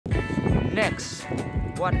Next,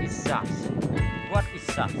 what is that? What is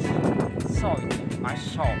that? Sorry, I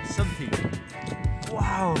saw something.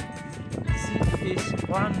 Wow, this is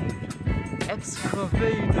one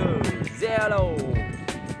excavator yellow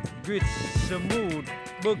with smooth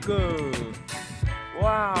burger.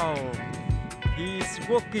 Wow, he's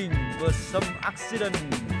working but some accident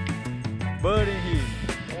burning him.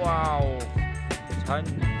 Wow, thank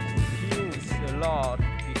you a lot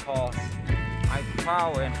because I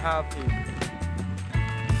found and helped him.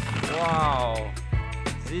 Wow,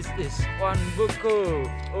 this is one burger,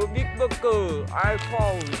 a big burger I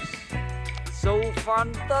found. So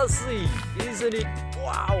fantastic, isn't it?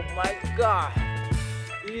 Wow, my God,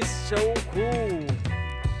 it's so cool.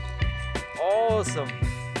 Awesome.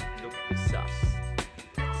 Look at that.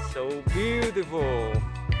 So beautiful.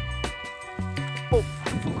 Oh,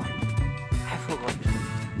 I forgot.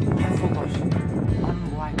 One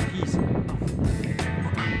white piece of burger.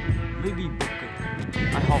 Maybe burger.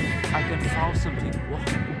 I hope I can find something. Wow,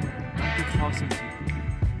 I can find something.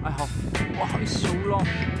 I hope. Wow, it's so long.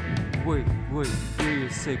 Wait a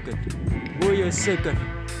second.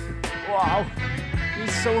 Wow,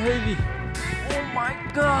 it's so heavy. Oh my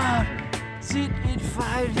God. This is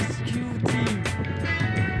fire rescue team.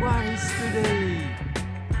 What is today?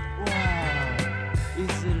 Wow,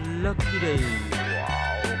 it's a lucky day.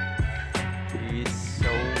 Wow, it's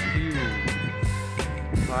so cute.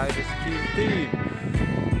 Fire rescue team.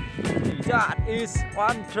 That is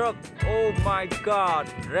one truck. Oh my God,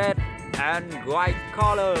 red and white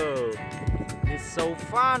color. It's so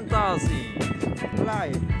fantastic.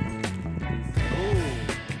 Light is cool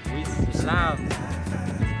with lamp.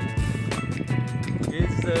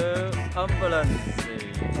 It's the ambulance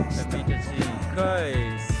emergency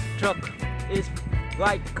case truck. Is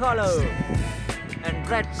white color and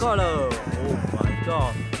red color. Oh my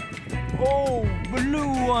God. Oh,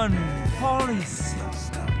 blue one.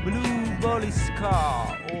 Blue police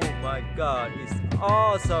car. Oh my God, it's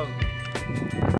awesome.